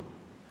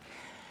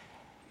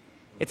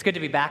It's good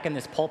to be back in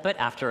this pulpit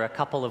after a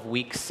couple of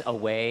weeks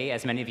away.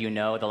 As many of you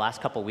know, the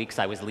last couple of weeks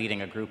I was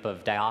leading a group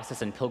of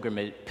diocesan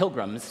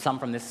pilgrims, some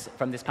from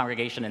this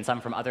congregation and some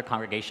from other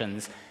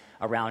congregations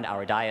around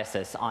our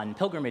diocese, on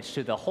pilgrimage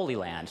to the Holy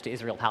Land, to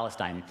Israel,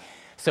 Palestine.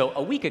 So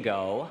a week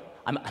ago,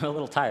 I'm a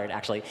little tired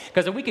actually,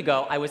 because a week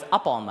ago I was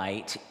up all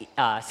night,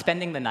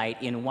 spending the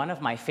night in one of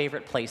my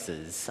favorite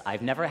places.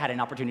 I've never had an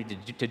opportunity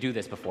to do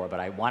this before, but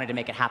I wanted to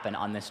make it happen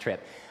on this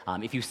trip.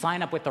 If you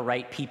sign up with the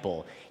right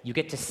people, you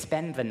get to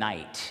spend the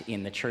night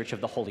in the Church of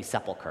the Holy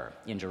Sepulchre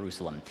in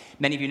Jerusalem.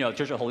 Many of you know the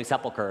Church of the Holy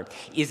Sepulchre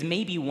is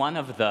maybe one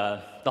of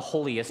the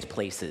holiest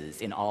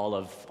places in all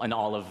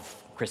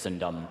of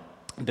Christendom,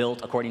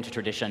 built according to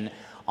tradition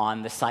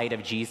on the site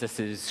of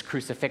Jesus'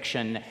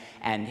 crucifixion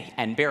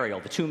and burial.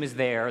 The tomb is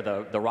there,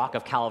 the rock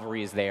of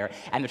Calvary is there,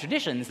 and the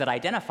traditions that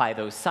identify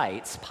those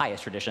sites,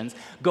 pious traditions,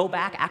 go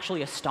back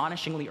actually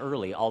astonishingly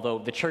early, although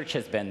the church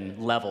has been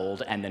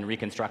leveled and then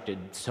reconstructed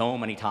so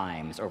many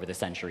times over the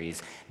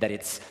centuries that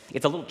it's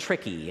a little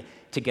tricky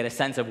to get a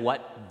sense of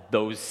what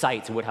those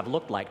sites would have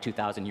looked like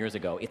 2,000 years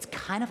ago. It's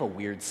kind of a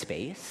weird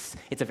space.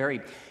 It's a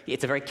very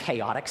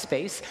chaotic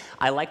space.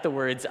 I like the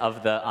words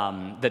of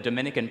the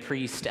Dominican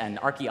priest and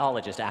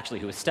archaeologist,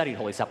 actually, who has studied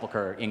Holy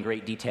Sepulchre in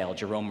great detail,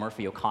 Jerome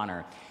Murphy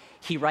O'Connor.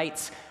 He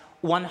writes,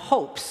 "One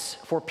hopes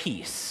for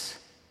peace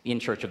in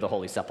Church of the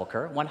Holy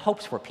Sepulchre. One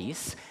hopes for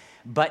peace,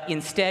 but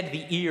instead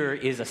the ear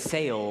is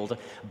assailed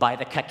by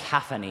the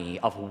cacophony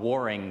of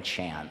warring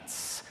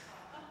chants.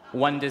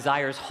 One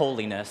desires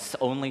holiness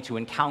only to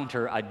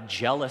encounter a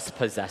jealous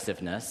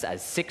possessiveness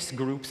as 6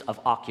 groups of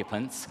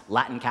occupants,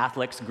 Latin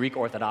Catholics, Greek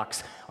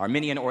Orthodox,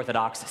 Armenian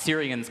Orthodox,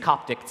 Syrians,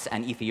 Coptics,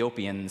 and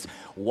Ethiopians,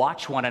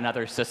 watch one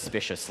another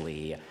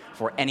suspiciously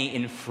for any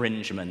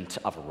infringement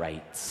of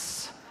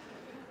rights."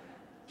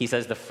 He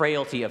says the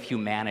frailty of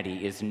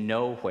humanity is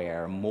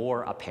nowhere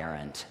more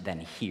apparent than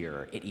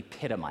here. It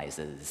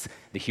epitomizes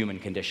the human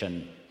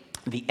condition.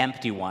 The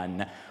empty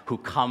one who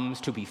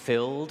comes to be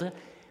filled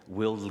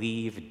will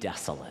leave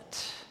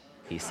desolate,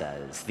 he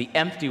says. The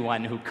empty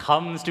one who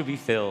comes to be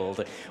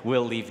filled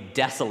will leave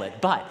desolate.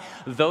 But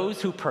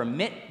those who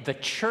permit the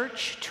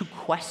church to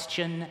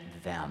question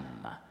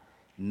them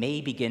may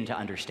begin to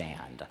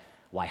understand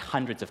why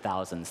hundreds of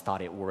thousands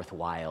thought it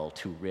worthwhile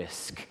to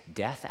risk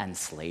death and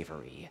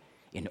slavery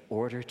in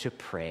order to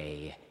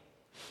pray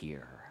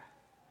here.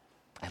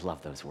 I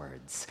love those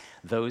words.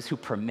 Those who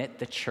permit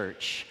the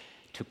church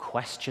to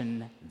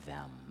question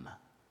them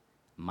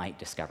might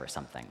discover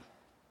something.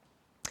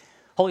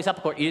 Holy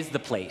Sepulchre is the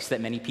place that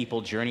many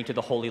people journey to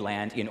the Holy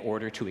Land in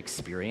order to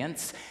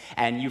experience,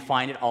 and you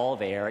find it all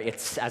there.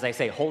 It's, as I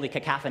say, holy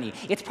cacophony.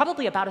 It's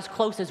probably about as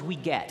close as we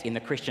get in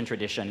the Christian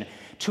tradition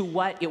to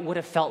what it would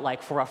have felt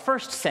like for a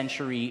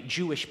first-century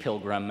Jewish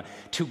pilgrim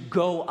to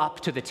go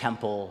up to the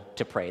temple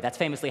to pray. That's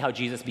famously how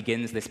Jesus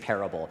begins this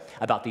parable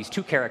about these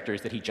 2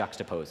 characters that he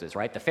juxtaposes,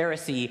 right? The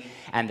Pharisee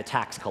and the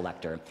tax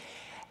collector.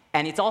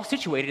 And it's all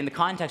situated in the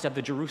context of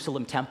the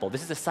Jerusalem temple.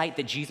 This is a site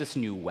that Jesus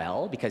knew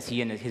well because he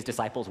and his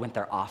disciples went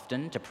there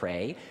often to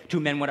pray.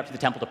 2 men went up to the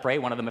temple to pray,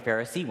 one of them a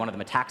Pharisee, one of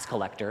them a tax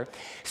collector.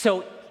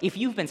 So if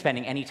you've been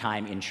spending any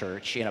time in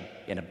church, in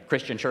a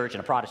Christian church, in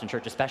a Protestant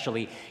church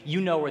especially,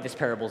 you know where this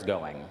parable's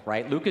going,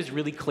 right? Luke is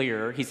really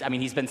clear. He's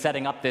been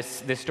setting up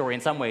this story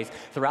in some ways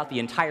throughout the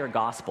entire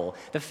gospel.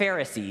 The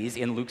Pharisees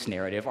in Luke's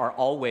narrative are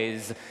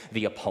always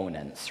the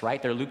opponents,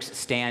 right? They're Luke's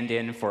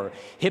stand-in for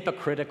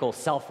hypocritical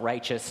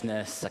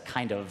self-righteousness, a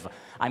kind of,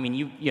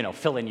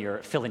 fill in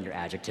your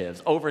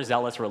adjectives.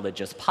 Overzealous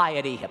religious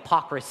piety,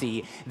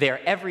 hypocrisy. They're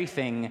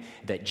everything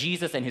that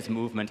Jesus and his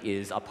movement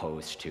is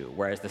opposed to.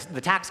 Whereas the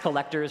tax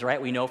collectors,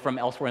 right, we know from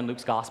elsewhere in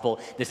Luke's gospel,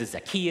 this is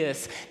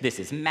Zacchaeus, this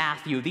is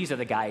Matthew, these are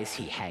the guys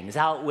he hangs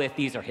out with,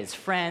 these are his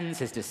friends,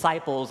 his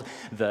disciples,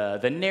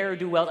 the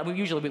ne'er-do-wells.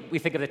 Usually we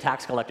think of the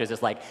tax collectors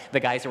as like the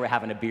guys who are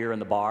having a beer in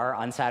the bar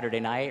on Saturday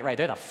night, right?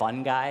 They're the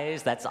fun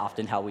guys. That's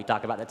often how we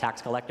talk about the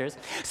tax collectors.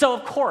 So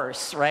of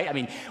course, right,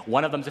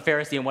 one of them's a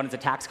Pharisee and one is a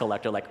tax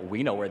collector. Like,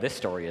 we know where this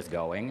story is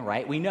going,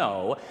 right? We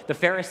know the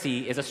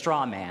Pharisee is a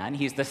straw man.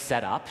 He's the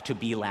setup to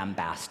be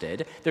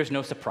lambasted. There's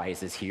no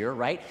surprises here,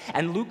 right?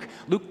 And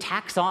Luke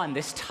tacks on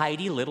this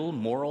tidy little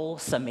moral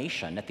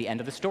summation at the end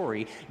of the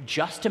story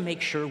just to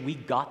make sure we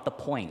got the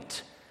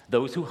point.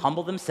 Those who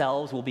humble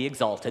themselves will be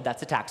exalted.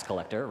 That's a tax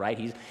collector,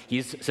 right?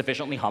 He's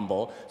sufficiently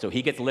humble, so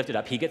he gets lifted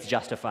up, he gets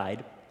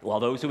justified. While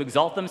those who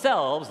exalt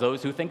themselves,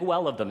 those who think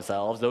well of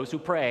themselves, those who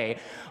pray,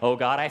 "Oh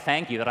God, I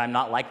thank you that I'm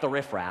not like the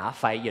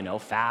riffraff. I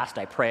fast,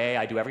 I pray,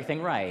 I do everything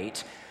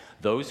right."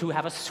 Those who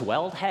have a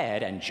swelled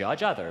head and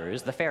judge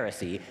others, the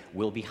Pharisee,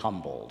 will be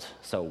humbled.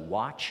 So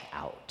watch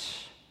out.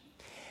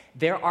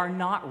 There are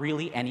not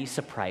really any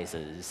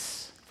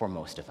surprises for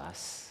most of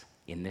us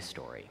in this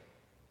story.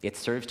 It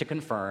serves to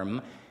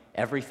confirm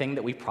everything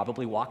that we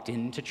probably walked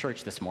into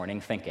church this morning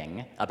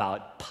thinking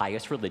about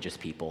pious religious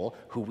people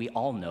who we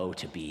all know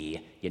to be,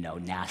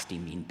 nasty,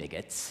 mean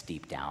bigots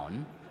deep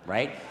down,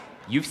 right?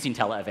 You've seen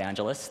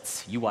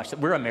televangelists. You watch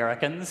them. We're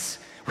Americans.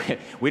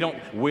 We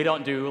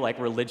don't do like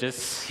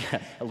religious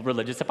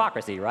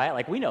hypocrisy, right?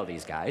 Like we know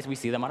these guys. We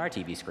see them on our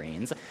TV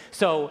screens.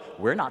 So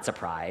we're not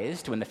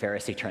surprised when the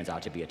Pharisee turns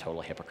out to be a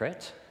total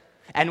hypocrite.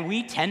 And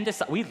we tend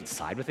to we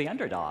side with the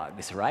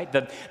underdogs, right?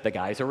 The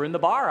guys who are in the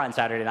bar on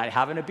Saturday night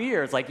having a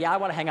beer. It's like, yeah, I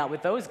want to hang out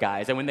with those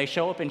guys. And when they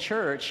show up in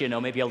church,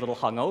 maybe a little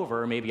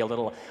hungover, maybe a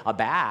little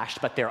abashed,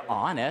 but they're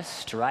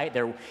honest, right?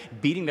 They're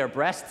beating their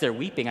breasts, they're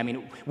weeping. I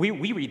mean, we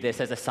read this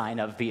as a sign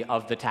of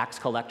the tax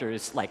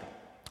collector's like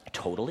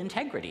total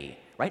integrity,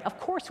 right? Of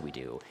course we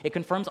do. It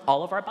confirms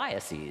all of our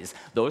biases.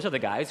 Those are the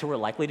guys who are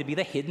likely to be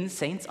the hidden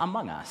saints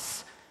among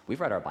us.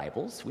 We've read our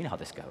Bibles. We know how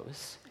this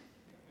goes.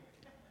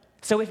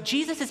 So if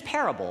Jesus'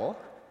 parable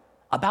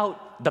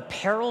about the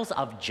perils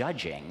of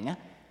judging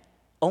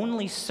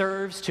only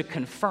serves to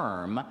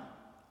confirm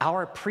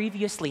our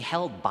previously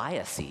held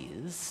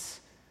biases,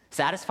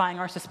 satisfying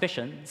our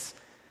suspicions,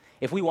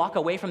 if we walk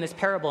away from this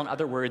parable, in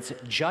other words,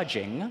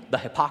 judging the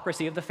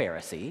hypocrisy of the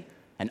Pharisee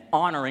and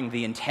honoring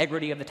the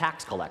integrity of the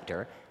tax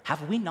collector,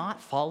 have we not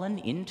fallen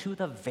into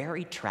the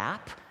very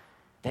trap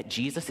that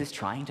Jesus is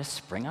trying to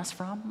spring us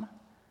from?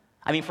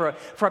 I mean, for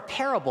a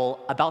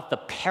parable about the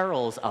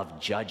perils of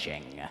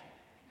judging,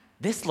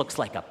 this looks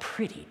like a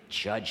pretty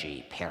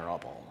judgy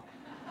parable.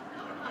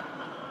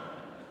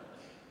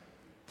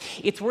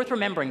 It's worth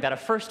remembering that a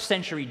first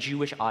century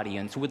Jewish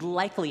audience would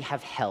likely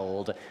have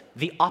held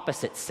the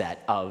opposite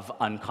set of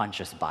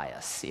unconscious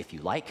bias, if you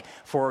like.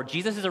 For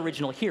Jesus'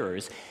 original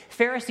hearers,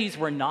 Pharisees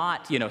were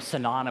not,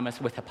 synonymous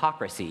with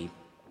hypocrisy.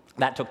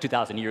 That took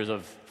 2,000 years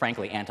of,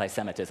 frankly,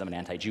 anti-Semitism and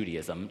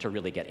anti-Judaism to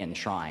really get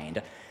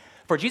enshrined.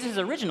 For Jesus'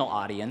 original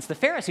audience, the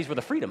Pharisees were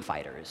the freedom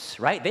fighters,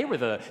 right? They were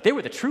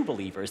the true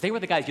believers. They were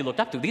the guys you looked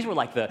up to. These were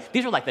like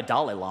the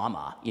Dalai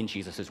Lama in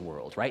Jesus'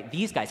 world, right?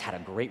 These guys had a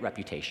great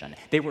reputation.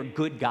 They were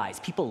good guys.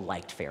 People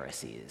liked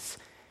Pharisees.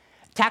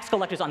 Tax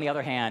collectors, on the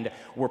other hand,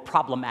 were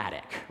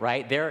problematic,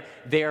 right? They're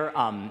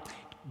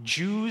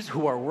Jews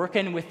who are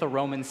working with the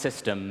Roman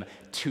system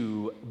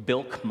to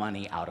bilk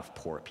money out of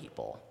poor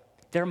people.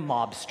 They're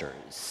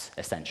mobsters,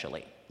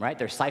 essentially, right?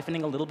 They're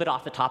siphoning a little bit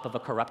off the top of a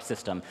corrupt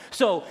system.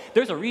 So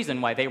there's a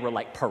reason why they were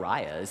like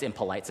pariahs in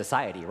polite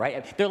society,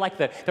 right? They're like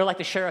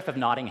the sheriff of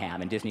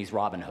Nottingham in Disney's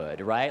Robin Hood,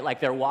 right?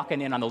 Like they're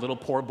walking in on the little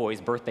poor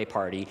boy's birthday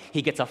party.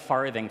 He gets a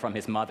farthing from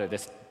his mother,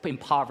 this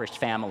impoverished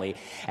family,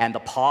 and the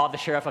paw of the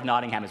sheriff of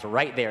Nottingham is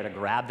right there to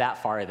grab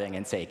that farthing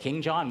and say,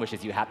 King John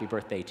wishes you happy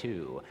birthday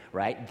too,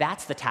 right?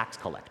 That's the tax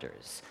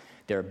collectors.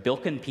 They're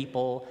bilking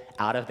people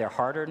out of their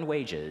hard-earned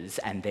wages,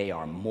 and they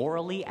are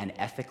morally and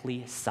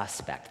ethically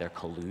suspect. They're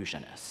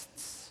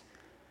collusionists.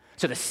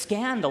 So the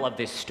scandal of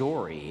this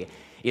story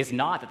is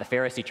not that the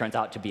Pharisee turns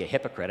out to be a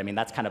hypocrite. I mean,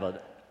 that's kind of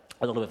a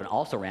little bit of an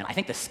also-ran. I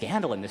think the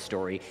scandal in this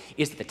story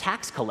is that the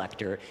tax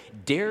collector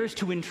dares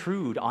to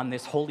intrude on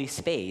this holy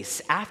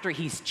space after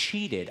he's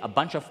cheated a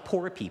bunch of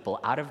poor people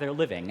out of their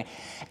living,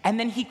 and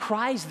then he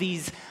cries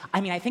these,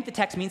 I think the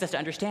text means us to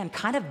understand,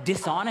 kind of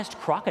dishonest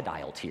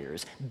crocodile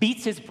tears,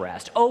 beats his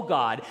breast, oh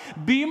God,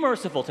 be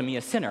merciful to me,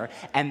 a sinner,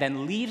 and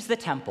then leaves the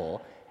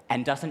temple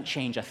and doesn't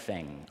change a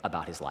thing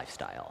about his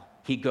lifestyle.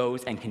 He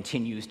goes and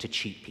continues to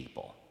cheat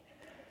people.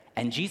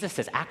 And Jesus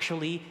says,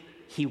 actually,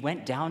 he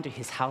went down to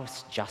his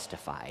house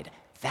justified.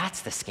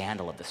 That's the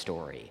scandal of the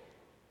story.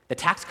 The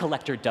tax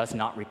collector does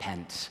not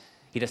repent.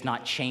 He does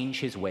not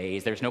change his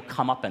ways. There's no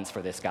comeuppance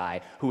for this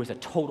guy who is a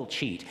total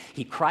cheat.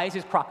 He cries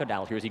his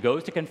crocodile tears. He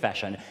goes to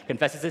confession,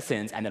 confesses his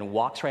sins, and then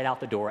walks right out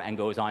the door and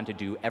goes on to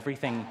do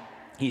everything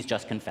he's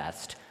just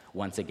confessed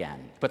once again.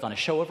 He puts on a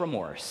show of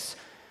remorse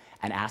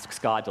and asks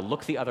God to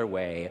look the other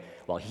way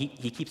while he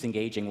keeps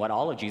engaging what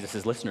all of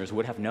Jesus' listeners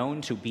would have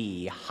known to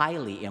be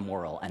highly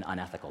immoral and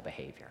unethical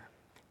behavior.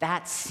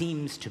 That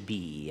seems to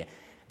be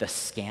the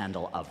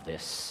scandal of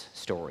this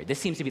story. This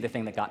seems to be the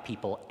thing that got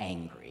people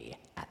angry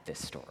at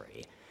this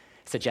story,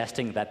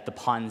 suggesting that the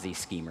Ponzi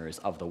schemers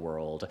of the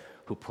world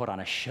who put on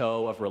a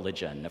show of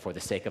religion for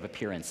the sake of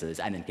appearances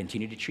and then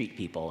continue to treat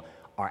people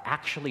are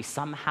actually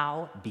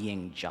somehow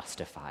being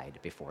justified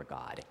before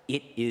God.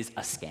 It is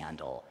a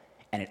scandal,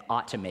 and it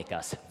ought to make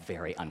us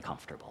very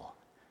uncomfortable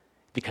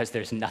because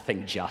there's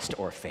nothing just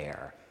or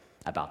fair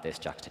about this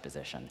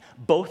juxtaposition.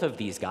 Both of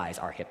these guys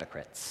are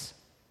hypocrites.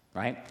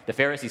 Right? The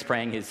Pharisee's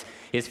praying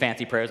his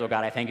fancy prayers, oh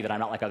God, I thank you that I'm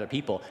not like other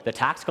people. The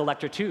tax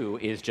collector, too,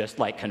 is just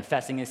like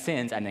confessing his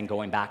sins and then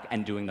going back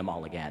and doing them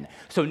all again.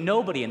 So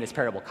nobody in this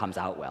parable comes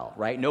out well,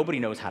 right? Nobody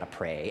knows how to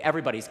pray.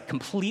 Everybody's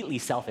completely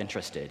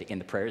self-interested in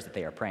the prayers that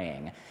they are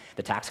praying.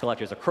 The tax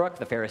collector's a crook,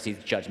 the Pharisee's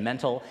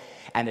judgmental,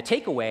 and the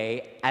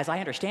takeaway, as I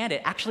understand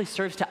it, actually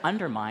serves to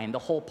undermine the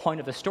whole point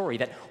of the story,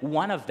 that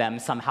one of them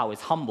somehow is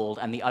humbled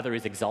and the other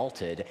is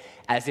exalted,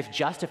 as if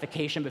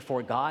justification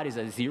before God is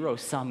a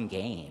zero-sum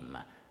game.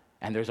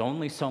 And there's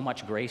only so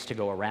much grace to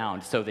go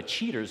around, so the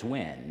cheaters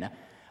win,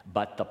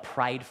 but the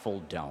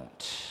prideful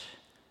don't.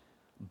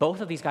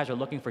 Both of these guys are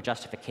looking for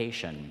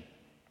justification.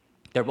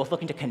 They're both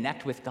looking to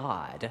connect with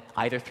God,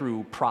 either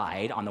through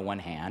pride on the one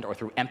hand or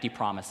through empty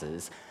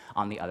promises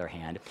on the other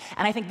hand.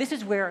 And I think this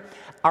is where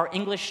our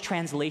English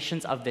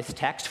translations of this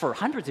text for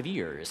hundreds of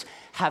years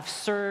have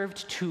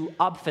served to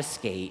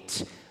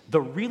obfuscate the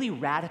really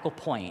radical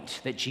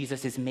point that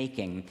Jesus is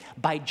making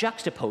by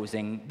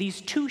juxtaposing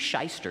these two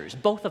shysters.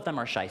 Both of them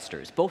are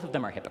shysters. Both of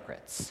them are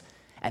hypocrites.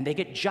 And they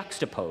get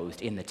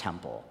juxtaposed in the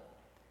temple.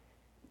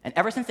 And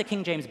ever since the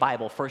King James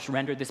Bible first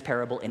rendered this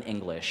parable in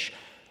English,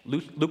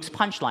 Luke's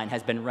punchline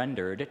has been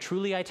rendered,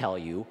 truly I tell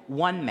you,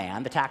 one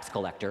man, the tax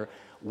collector,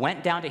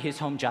 went down to his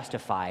home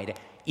justified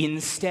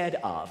instead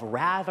of,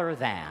 rather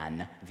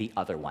than, the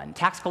other one.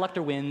 Tax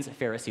collector wins,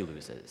 Pharisee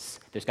loses.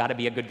 There's got to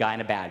be a good guy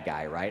and a bad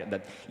guy, right?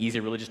 The easy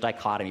religious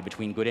dichotomy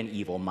between good and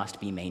evil must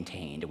be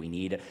maintained. We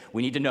need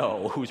to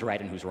know who's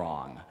right and who's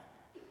wrong.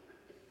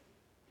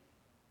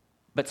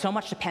 But so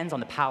much depends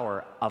on the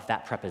power of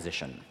that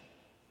preposition.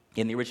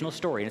 In the original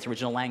story, in its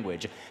original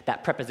language,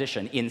 that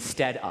preposition,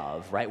 instead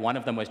of, right? One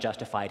of them was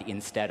justified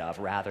instead of,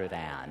 rather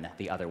than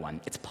the other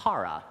one. It's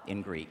para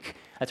in Greek.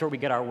 That's where we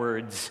get our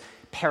words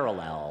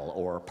parallel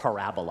or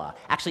parabola.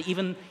 Actually,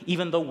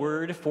 even the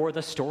word for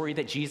the story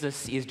that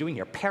Jesus is doing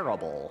here,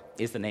 parable,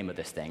 is the name of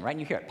this thing, right? And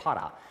you hear it,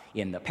 para.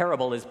 In the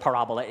parable is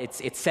parabola.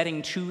 It's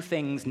setting two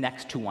things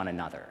next to one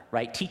another,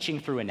 right? Teaching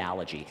through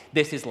analogy.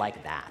 This is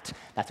like that.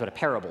 That's what a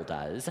parable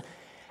does.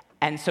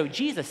 And so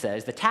Jesus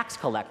says the tax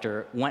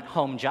collector went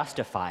home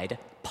justified,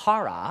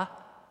 para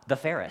the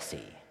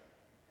Pharisee.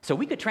 So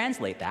we could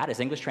translate that,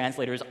 as English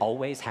translators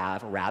always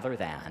have, rather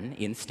than,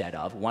 instead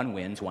of, one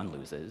wins, one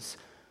loses.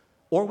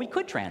 Or we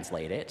could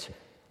translate it,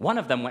 one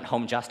of them went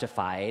home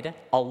justified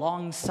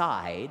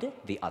alongside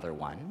the other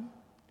one.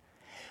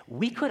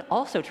 We could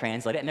also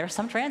translate it, and there are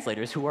some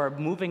translators who are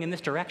moving in this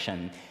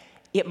direction.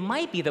 It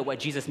might be that what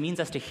Jesus means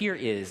us to hear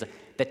is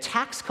the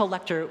tax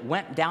collector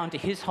went down to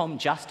his home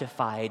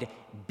justified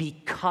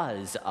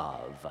because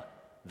of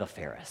the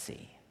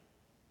Pharisee.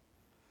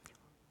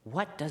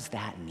 What does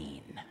that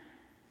mean?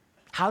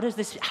 How does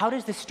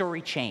this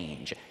story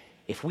change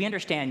if we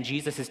understand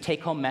Jesus'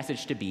 take-home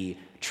message to be,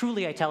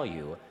 truly I tell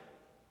you,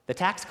 the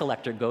tax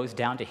collector goes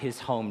down to his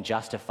home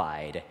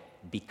justified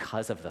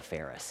because of the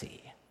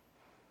Pharisee?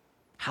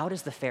 How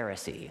does the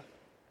Pharisee,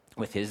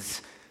 with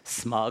his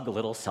smug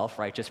little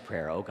self-righteous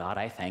prayer, oh God,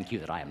 I thank you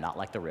that I am not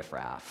like the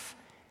riffraff,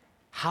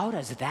 how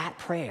does that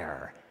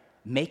prayer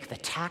make the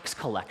tax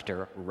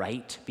collector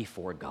right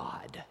before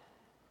God?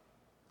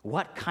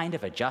 What kind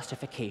of a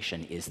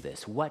justification is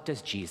this? What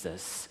does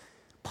Jesus,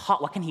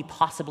 what can he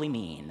possibly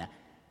mean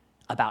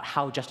about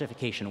how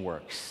justification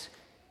works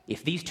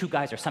if these two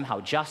guys are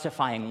somehow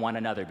justifying one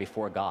another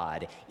before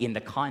God in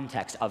the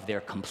context of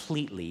their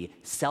completely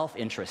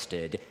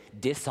self-interested,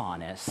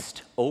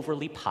 dishonest,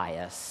 overly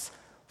pious,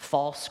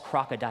 false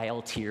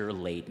crocodile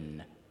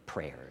tear-laden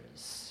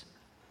prayers?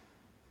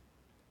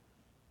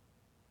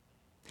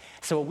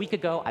 So a week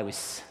ago, I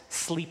was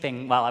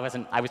sleeping, well, I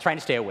was trying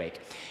to stay awake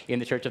in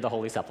the Church of the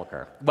Holy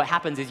Sepulchre. What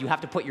happens is you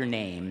have to put your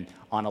name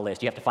on a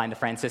list. You have to find the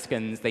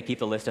Franciscans. They keep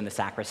the list in the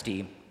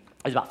sacristy.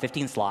 There's about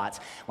 15 slots.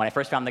 When I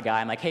first found the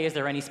guy, I'm like, hey, is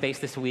there any space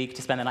this week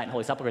to spend the night in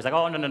Holy Sepulchre? He's like,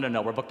 oh,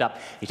 no, we're booked up.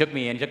 He took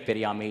me in, he took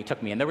pity on me, he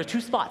took me in. There were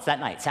 2 spots that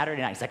night,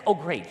 Saturday night. He's like, oh,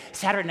 great.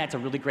 Saturday night's a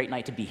really great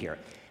night to be here.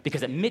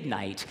 Because at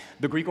midnight,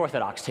 the Greek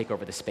Orthodox take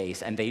over the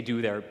space, and they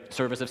do their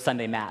service of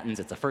Sunday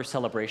Matins. It's the first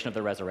celebration of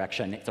the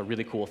resurrection. It's a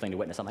really cool thing to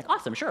witness. I'm like,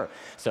 awesome, sure.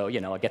 So,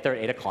 I get there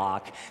at 8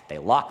 o'clock. They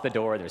lock the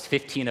door. There's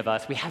 15 of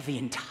us. We have the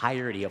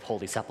entirety of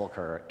Holy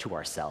Sepulchre to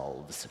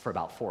ourselves for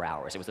about 4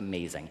 hours. It was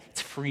amazing.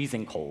 It's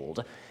freezing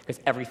cold because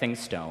everything's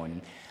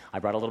stone. I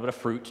brought a little bit of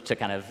fruit to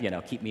kind of,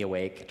 keep me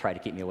awake, try to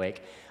keep me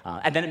awake.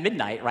 And then at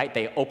midnight, right,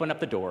 they open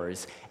up the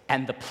doors,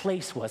 and the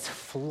place was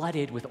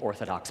flooded with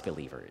Orthodox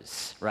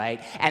believers,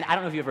 right? And I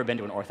don't know if you've ever been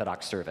to an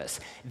Orthodox service.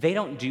 They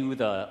don't do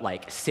the,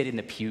 sit in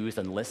the pews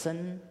and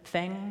listen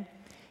thing.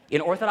 In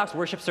Orthodox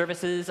worship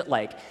services,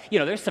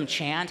 there's some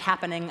chant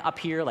happening up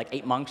here,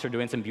 8 monks are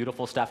doing some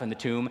beautiful stuff in the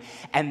tomb,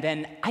 and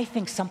then I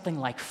think something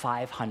like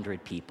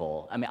 500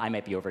 people, I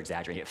might be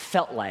over-exaggerating, it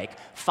felt like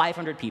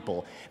 500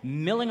 people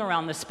milling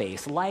around the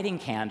space, lighting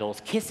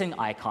candles, kissing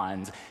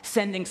icons,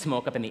 sending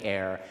smoke up in the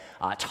air,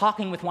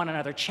 talking with one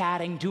another,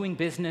 chatting, doing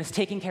business,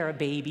 taking care of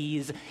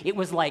babies. It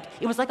was like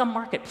a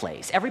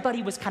marketplace.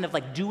 Everybody was kind of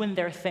doing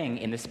their thing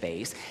in the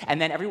space, and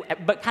then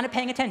but kind of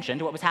paying attention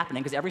to what was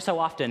happening, because every so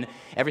often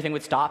everything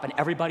would stop and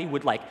everybody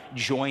would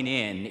join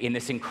in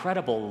this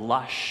incredible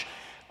lush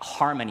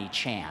harmony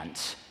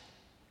chant,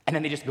 and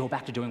then they just go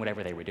back to doing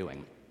whatever they were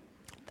doing.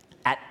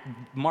 At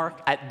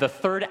the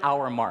 3rd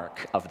hour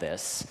mark of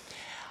this,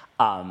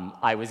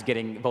 I was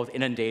getting both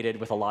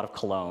inundated with a lot of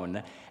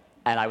cologne,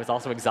 and I was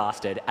also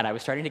exhausted, and I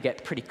was starting to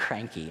get pretty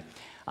cranky.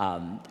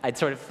 I'd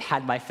sort of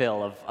had my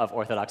fill of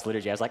Orthodox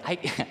liturgy. I was like,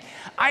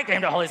 I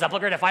came to Holy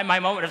Sepulchre to find my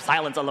moment of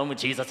silence alone with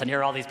Jesus, and here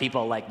are all these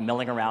people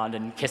milling around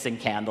and kissing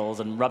candles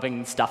and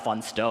rubbing stuff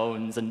on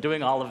stones and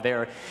doing all of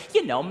their,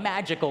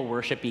 magical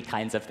worshipy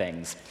kinds of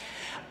things.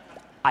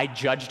 I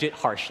judged it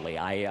harshly.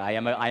 I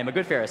am a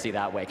good Pharisee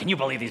that way. Can you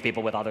believe these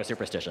people with all their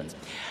superstitions?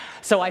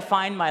 So I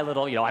find my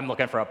little, I'm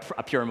looking for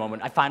a pure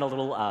moment. I find a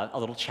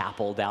little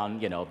chapel down,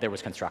 there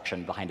was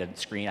construction behind a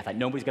screen. I thought,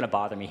 nobody's going to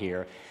bother me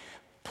here.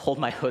 pulled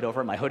my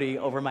hoodie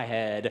over my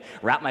head,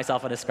 wrapped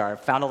myself in a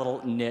scarf, found a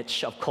little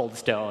niche of cold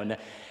stone,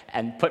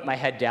 and put my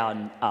head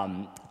down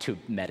to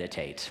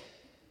meditate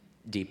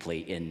deeply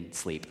in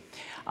sleep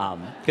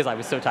because I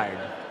was so tired.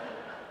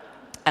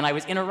 And I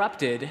was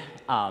interrupted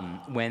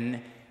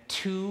when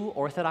two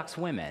Orthodox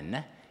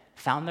women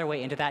found their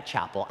way into that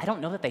chapel. I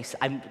don't know if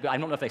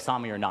they saw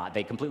me or not.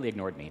 They completely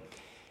ignored me.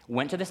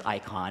 Went to this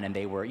icon, and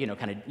they were,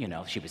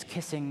 she was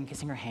kissing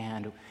her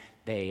hand.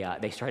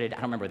 They started, I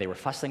don't remember, they were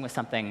fussing with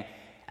something,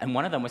 and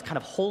one of them was kind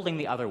of holding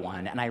the other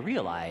one, and I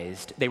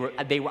realized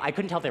I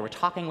couldn't tell if they were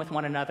talking with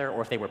one another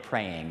or if they were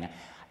praying.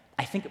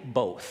 I think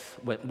both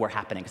were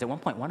happening, because at one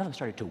point, one of them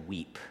started to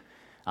weep.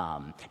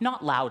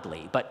 Not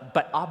loudly,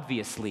 but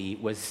obviously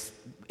was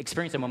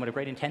experiencing a moment of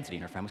great intensity,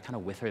 and her friend was kind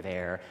of with her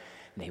there.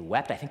 They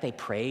wept. I think they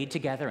prayed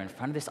together in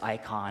front of this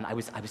icon. I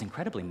was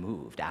incredibly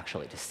moved,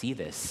 actually, to see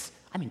this,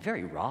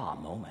 very raw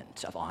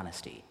moment of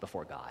honesty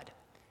before God.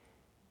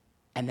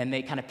 And then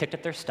they kind of picked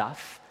up their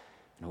stuff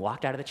and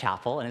walked out of the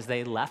chapel, and as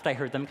they left, I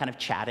heard them kind of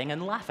chatting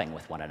and laughing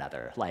with one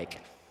another,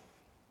 like,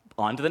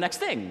 on to the next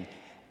thing.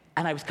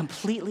 And I was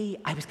completely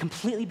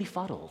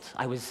befuddled.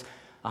 I was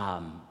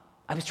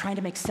trying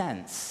to make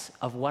sense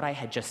of what I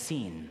had just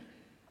seen.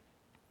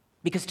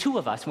 Because two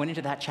of us went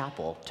into that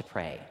chapel to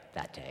pray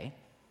that day.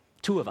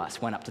 Two of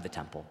us went up to the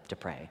temple to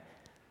pray.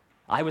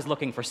 I was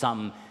looking for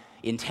some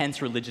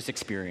intense religious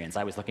experience.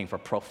 I was looking for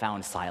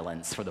profound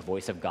silence, for the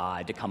voice of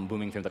God to come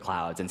booming through the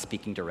clouds and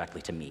speaking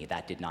directly to me.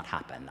 That did not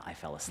happen. I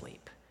fell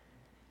asleep.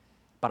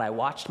 But I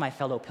watched my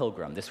fellow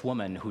pilgrim, this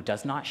woman who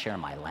does not share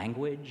my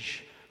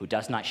language, who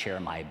does not share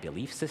my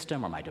belief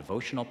system or my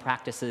devotional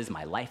practices,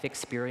 my life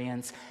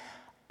experience.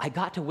 I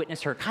got to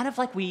witness her kind of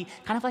like we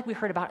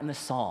heard about in the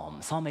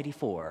Psalm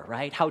 84,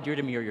 right? How dear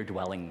to me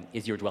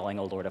is your dwelling,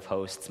 O Lord of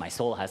hosts. My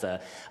soul has a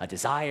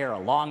desire, a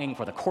longing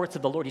for the courts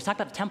of the Lord. He's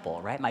talking about the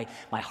temple, right? My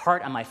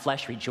heart and my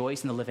flesh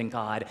rejoice in the living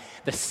God.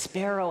 The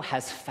sparrow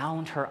has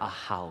found her a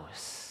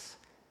house.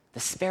 The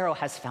sparrow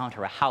has found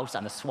her a house,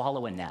 and the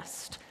swallow a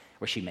nest,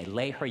 where she may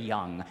lay her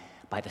young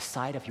by the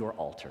side of your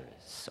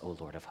altars, O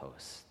Lord of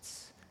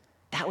hosts.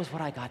 That was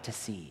what I got to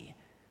see.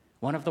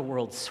 One of the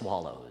world's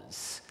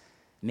swallows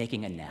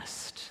making a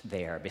nest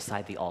there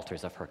beside the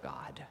altars of her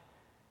God.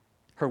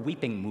 Her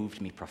weeping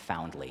moved me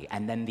profoundly,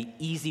 and then the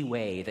easy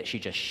way that she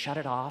just shut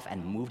it off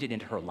and moved it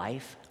into her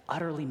life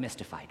utterly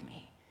mystified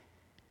me.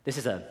 This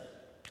is a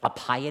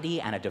piety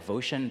and a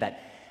devotion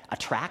that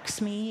attracts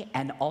me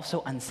and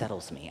also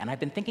unsettles me. And I've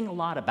been thinking a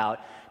lot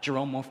about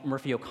Jerome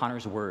Murphy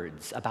O'Connor's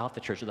words about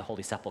the Church of the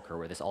Holy Sepulchre,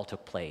 where this all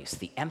took place.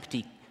 The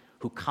empty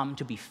who come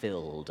to be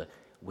filled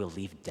will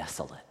leave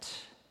desolate.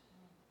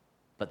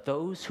 But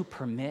those who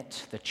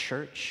permit the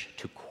church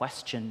to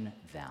question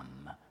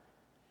them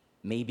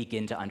may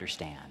begin to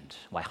understand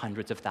why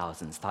hundreds of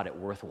thousands thought it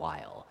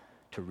worthwhile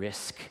to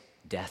risk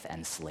death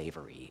and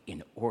slavery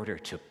in order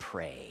to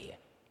pray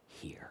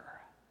here.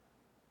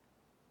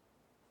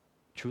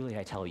 Truly,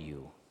 I tell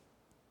you,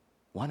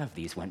 one of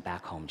these went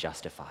back home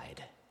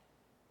justified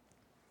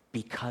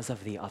because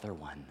of the other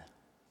one.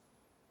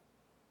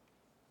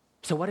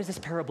 So what does this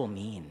parable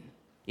mean?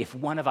 If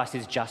one of us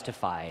is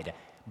justified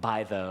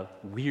by the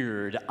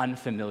weird,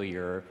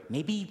 unfamiliar,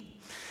 maybe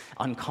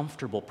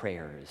uncomfortable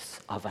prayers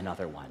of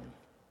another one.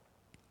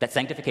 That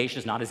sanctification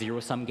is not a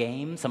zero-sum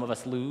game. Some of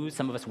us lose,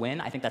 some of us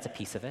win. I think that's a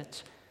piece of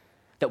it.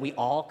 That we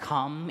all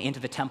come into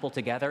the temple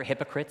together,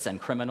 hypocrites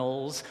and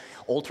criminals,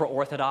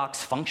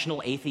 ultra-Orthodox,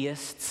 functional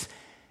atheists,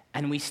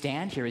 and we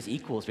stand here as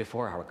equals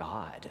before our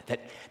God.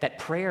 That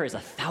prayer is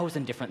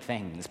 1,000 different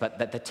things, but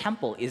that the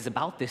temple is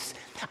about this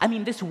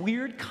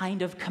weird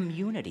kind of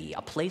community,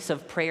 a place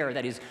of prayer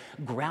that is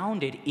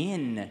grounded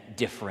in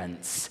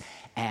difference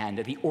and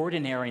the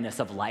ordinariness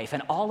of life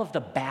and all of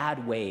the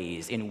bad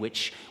ways in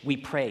which we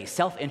pray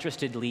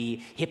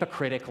self-interestedly,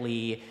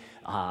 hypocritically,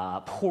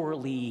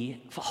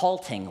 poorly,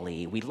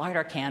 haltingly. We light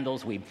our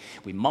candles, we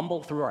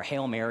mumble through our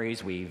Hail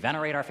Marys, we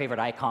venerate our favorite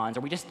icons,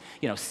 or we just,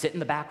 sit in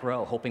the back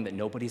row hoping that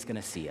nobody's going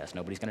to see us,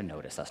 nobody's going to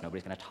notice us,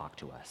 nobody's going to talk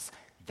to us.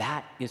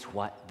 That is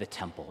what the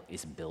temple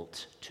is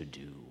built to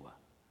do.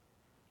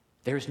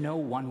 There's no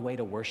one way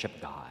to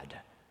worship God.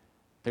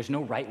 There's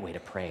no right way to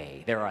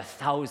pray. There are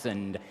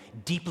 1,000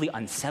 deeply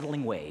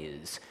unsettling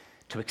ways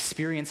to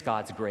experience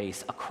God's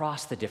grace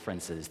across the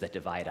differences that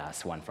divide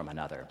us one from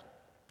another.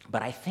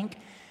 But I think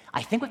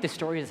what this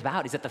story is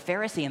about is that the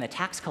Pharisee and the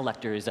tax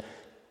collectors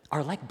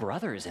are like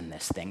brothers in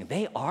this thing.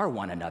 They are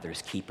one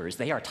another's keepers.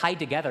 They are tied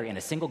together in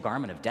a single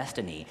garment of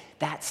destiny.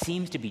 That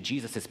seems to be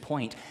Jesus'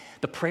 point.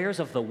 The prayers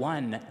of the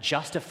one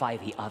justify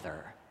the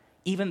other,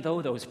 even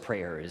though those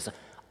prayers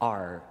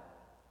are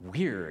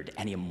weird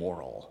and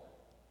immoral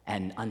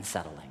and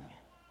unsettling.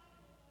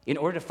 In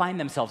order to find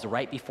themselves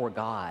right before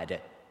God,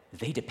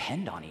 they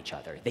depend on each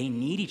other. They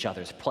need each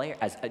other's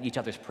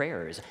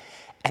prayers.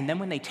 And then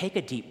when they take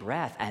a deep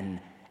breath and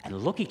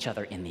look each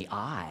other in the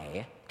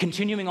eye,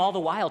 continuing all the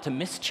while to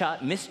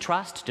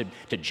mistrust,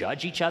 to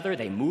judge each other,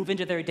 they move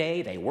into their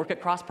day, they work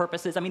at cross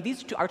purposes.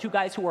 These are two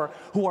guys who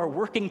are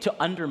working to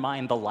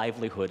undermine the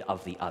livelihood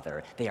of the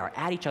other. They are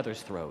at each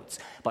other's throats.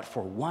 But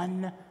for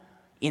one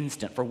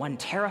instant, for one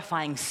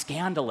terrifying,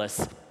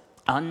 scandalous,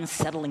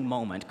 unsettling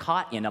moment,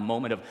 caught in a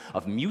moment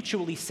of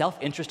mutually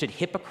self-interested,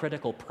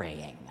 hypocritical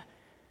praying,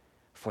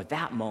 for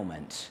that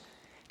moment,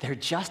 their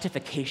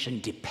justification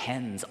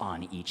depends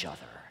on each other.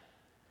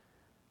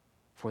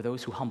 For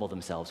those who humble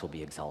themselves will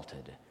be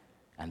exalted,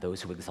 and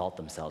those who exalt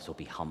themselves will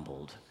be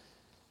humbled,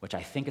 which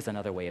I think is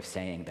another way of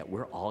saying that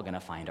we're all going to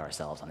find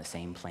ourselves on the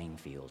same playing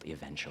field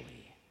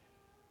eventually.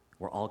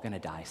 We're all going to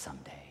die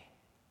someday.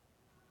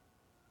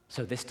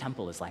 So this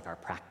temple is like our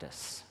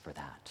practice for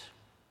that.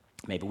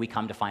 Maybe we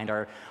come to find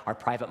our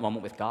private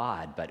moment with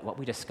God, but what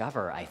we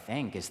discover, I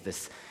think, is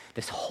this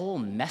whole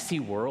messy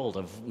world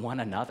of one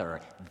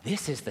another.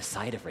 This is the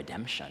side of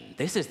redemption.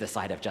 This is the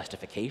side of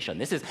justification.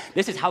 This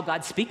is how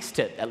God speaks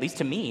to, at least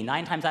to me,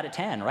 9 times out of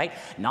 10, right?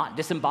 Not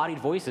disembodied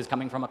voices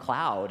coming from a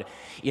cloud,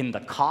 in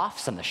the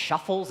coughs and the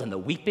shuffles and the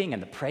weeping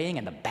and the praying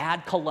and the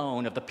bad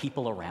cologne of the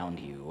people around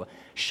you,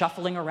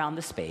 shuffling around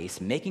the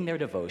space, making their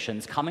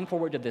devotions, coming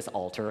forward to this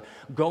altar,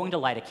 going to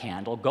light a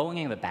candle, going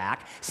in the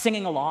back,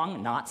 singing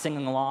along, not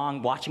singing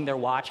along, watching their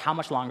watch. How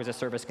much longer is the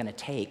service going to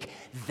take?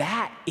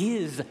 That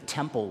is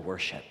temple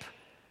worship.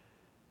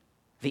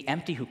 The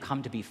empty who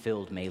come to be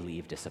filled may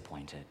leave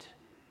disappointed,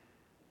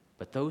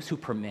 but those who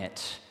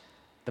permit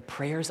the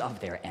prayers of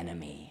their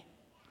enemy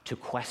to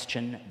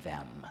question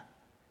them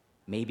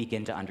may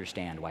begin to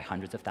understand why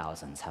hundreds of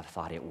thousands have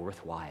thought it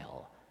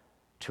worthwhile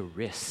to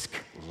risk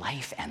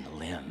life and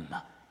limb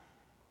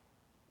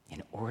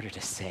in order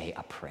to say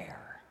a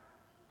prayer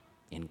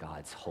in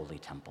God's holy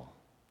temple.